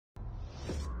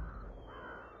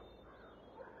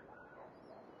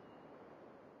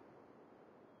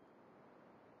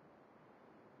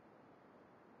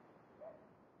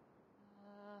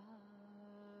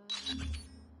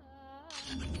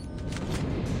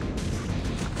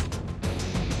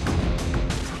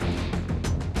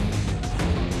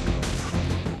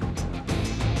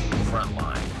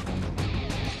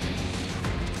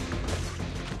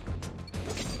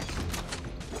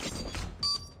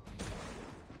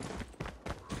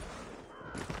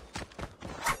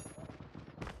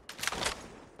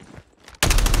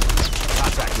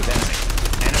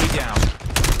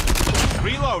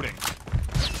Reloading.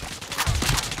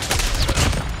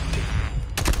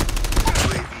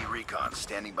 UAV recon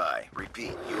standing by.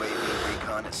 Repeat, UAV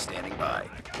recon is standing by.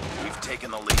 We've taken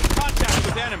the lead. Contact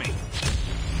with enemy.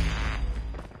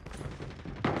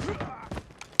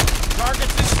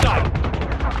 Targets in sight.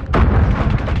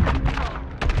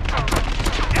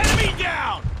 Enemy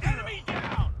down! Enemy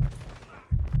down!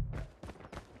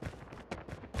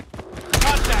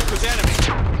 Contact with enemy.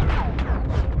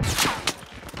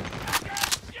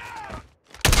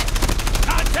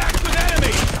 Contact with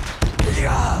enemy!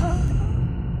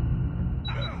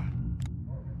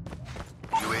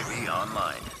 UAV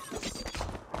online.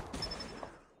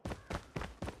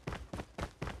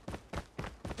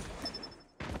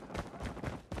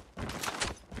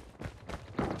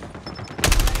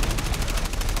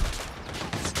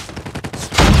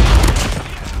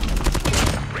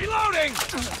 Reloading!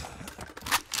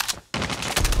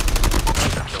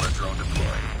 Killer drone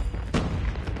deployed.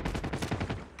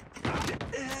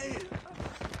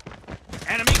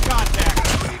 Enemy contact.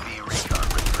 UAV recon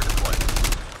ready for deployment.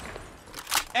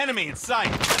 Enemy in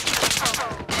sight.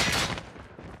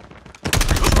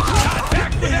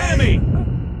 Contact with enemy!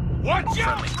 Watch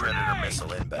out! Friendly Predator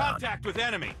missile inbound. Contact with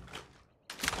enemy.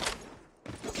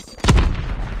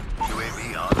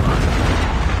 UAV online.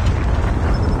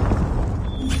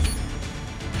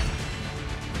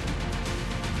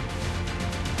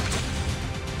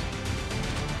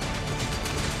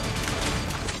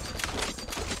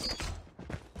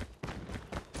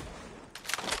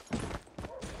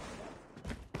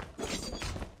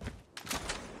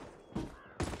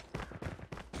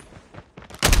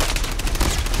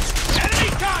 Enemy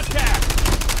contact!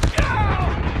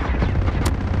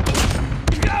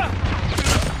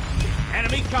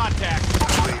 Enemy contact.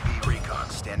 UAV recon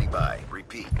standing by.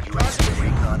 Repeat, UAV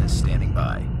recon is standing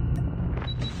by.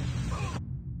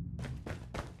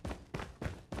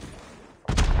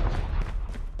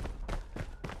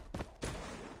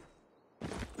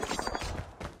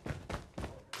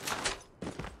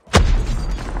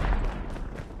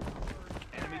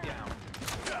 Enemy down.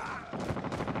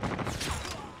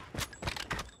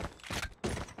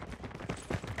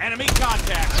 Enemy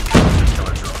contact.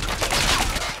 Killer drone deployed.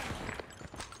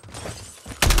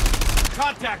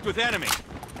 Contact with enemy.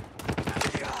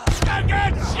 I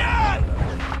got shot!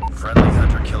 Friendly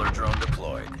hunter killer drone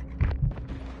deployed.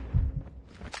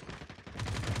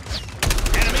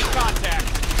 Enemy contact.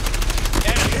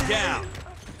 Enemy down.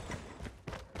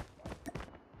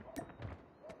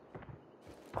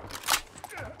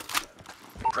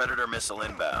 Predator missile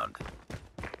inbound.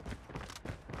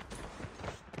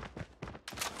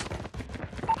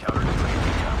 Counter UAV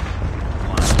down.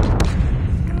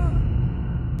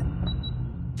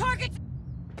 Target!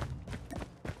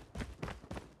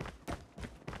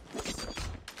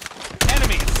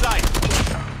 Enemy in sight.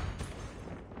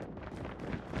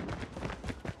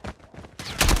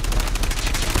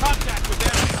 Contact with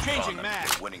enemy. Changing mag.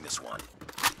 We're winning this one.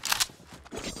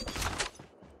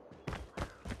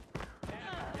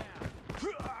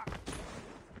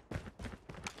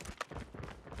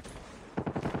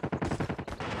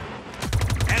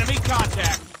 Enemy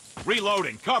contact.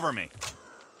 Reloading. Cover me.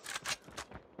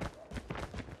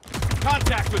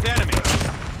 Contact with enemy.